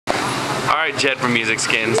Alright, Jed from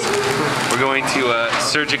MusicSkins. We're going to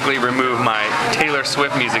surgically remove my Taylor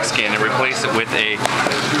Swift music skin and replace it with a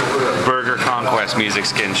Burger Conquest music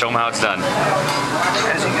skin. Show them how it's done.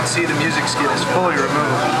 As you can see, the music skin is fully removed.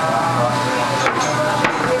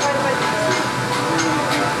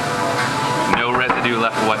 No residue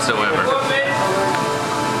left whatsoever.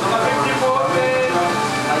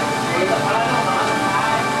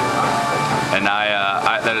 And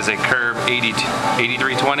that is a Curb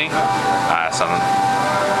 8320. Something.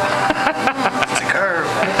 It's a Curb.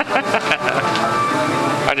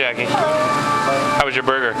 Hi, Jackie. How was your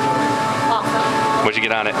burger? Awesome. What'd you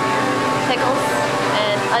get on it? Pickles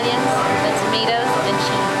and onions and tomatoes and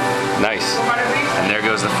cheese. Nice. And there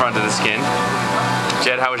goes the front of the skin.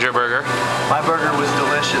 Jed, how was your burger? My burger was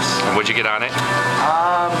delicious. And what'd you get on it?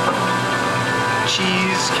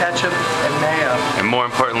 Cheese, ketchup, and mayo. And more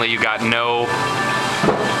importantly, you got no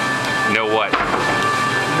what?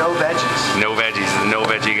 No veggies. No veggies. No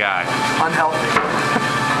veggie guy. Unhealthy.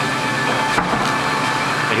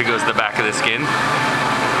 Here goes the back of the skin.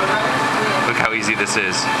 Look how easy this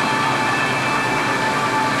is.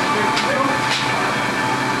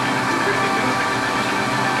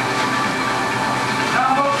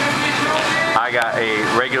 I got a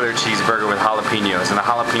regular cheeseburger with jalapenos, and the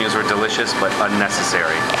jalapenos were delicious but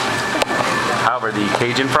unnecessary. However, the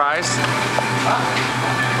Cajun fries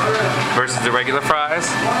versus the regular fries,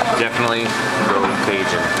 definitely go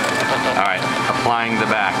Cajun. Alright, applying the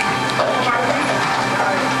back.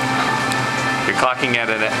 You're clocking at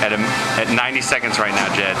 90 seconds right now,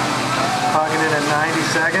 Jed. Clocking in at 90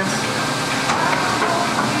 seconds.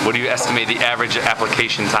 What do you estimate the average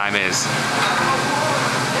application time is?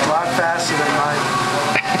 A lot faster than mine.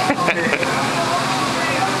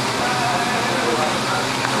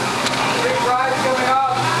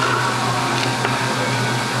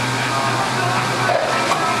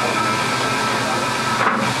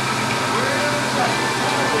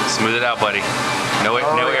 Smooth it out, buddy. No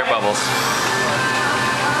air bubbles.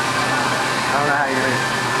 I don't know how you're gonna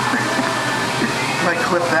might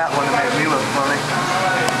clip that one and make me look funny.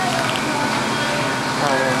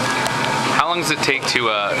 Oh, yeah. How long does it take to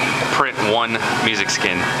print one music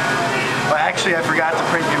skin? Well, actually, I forgot to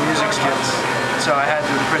print your music skins, so I had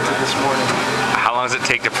to print it this morning. How long does it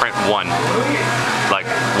take to print one? Like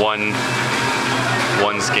one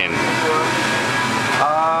skin? I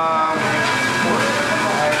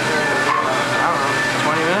don't know,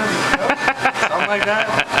 20 minutes? Something like that.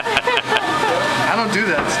 I don't do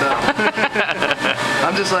that stuff.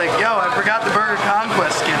 I'm just like, yo, I forgot the Burger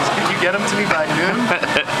Conquest skins. Can you get them to me by noon?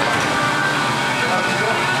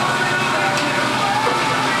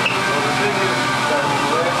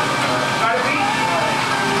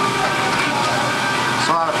 There's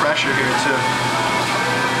a lot of pressure here, too.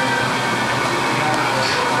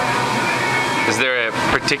 Is there a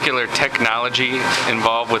particular technology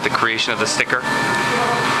involved with the creation of the sticker?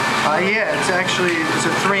 Yeah, it's a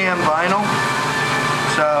 3M vinyl.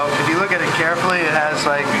 So if you look at it carefully, it has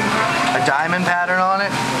like a diamond pattern on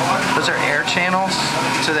it. Those are air channels,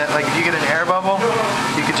 so that like if you get an air bubble,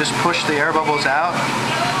 you could just push the air bubbles out.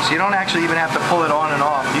 So you don't actually even have to pull it on and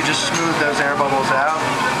off. You just smooth those air bubbles out.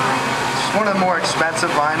 It's one of the more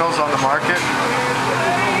expensive vinyls on the market.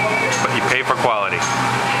 But you pay for quality.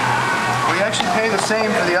 We actually pay the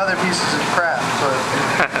same for the other pieces of crap, but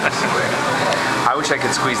I wish I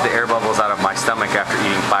could squeeze the air bubbles out of my stomach after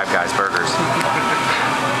eating Five Guys burgers.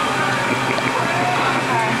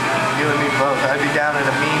 You and me both. I'd be down at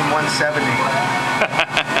a mean 170.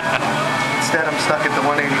 Instead, I'm stuck at the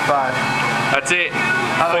 185. That's it.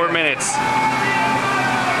 4 minutes.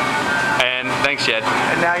 And thanks, Jed.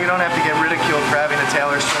 And now you don't have to get ridiculed for having a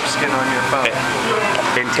Taylor Swift skin on your phone.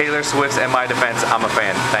 In Taylor Swift's and my defense, I'm a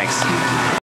fan. Thanks.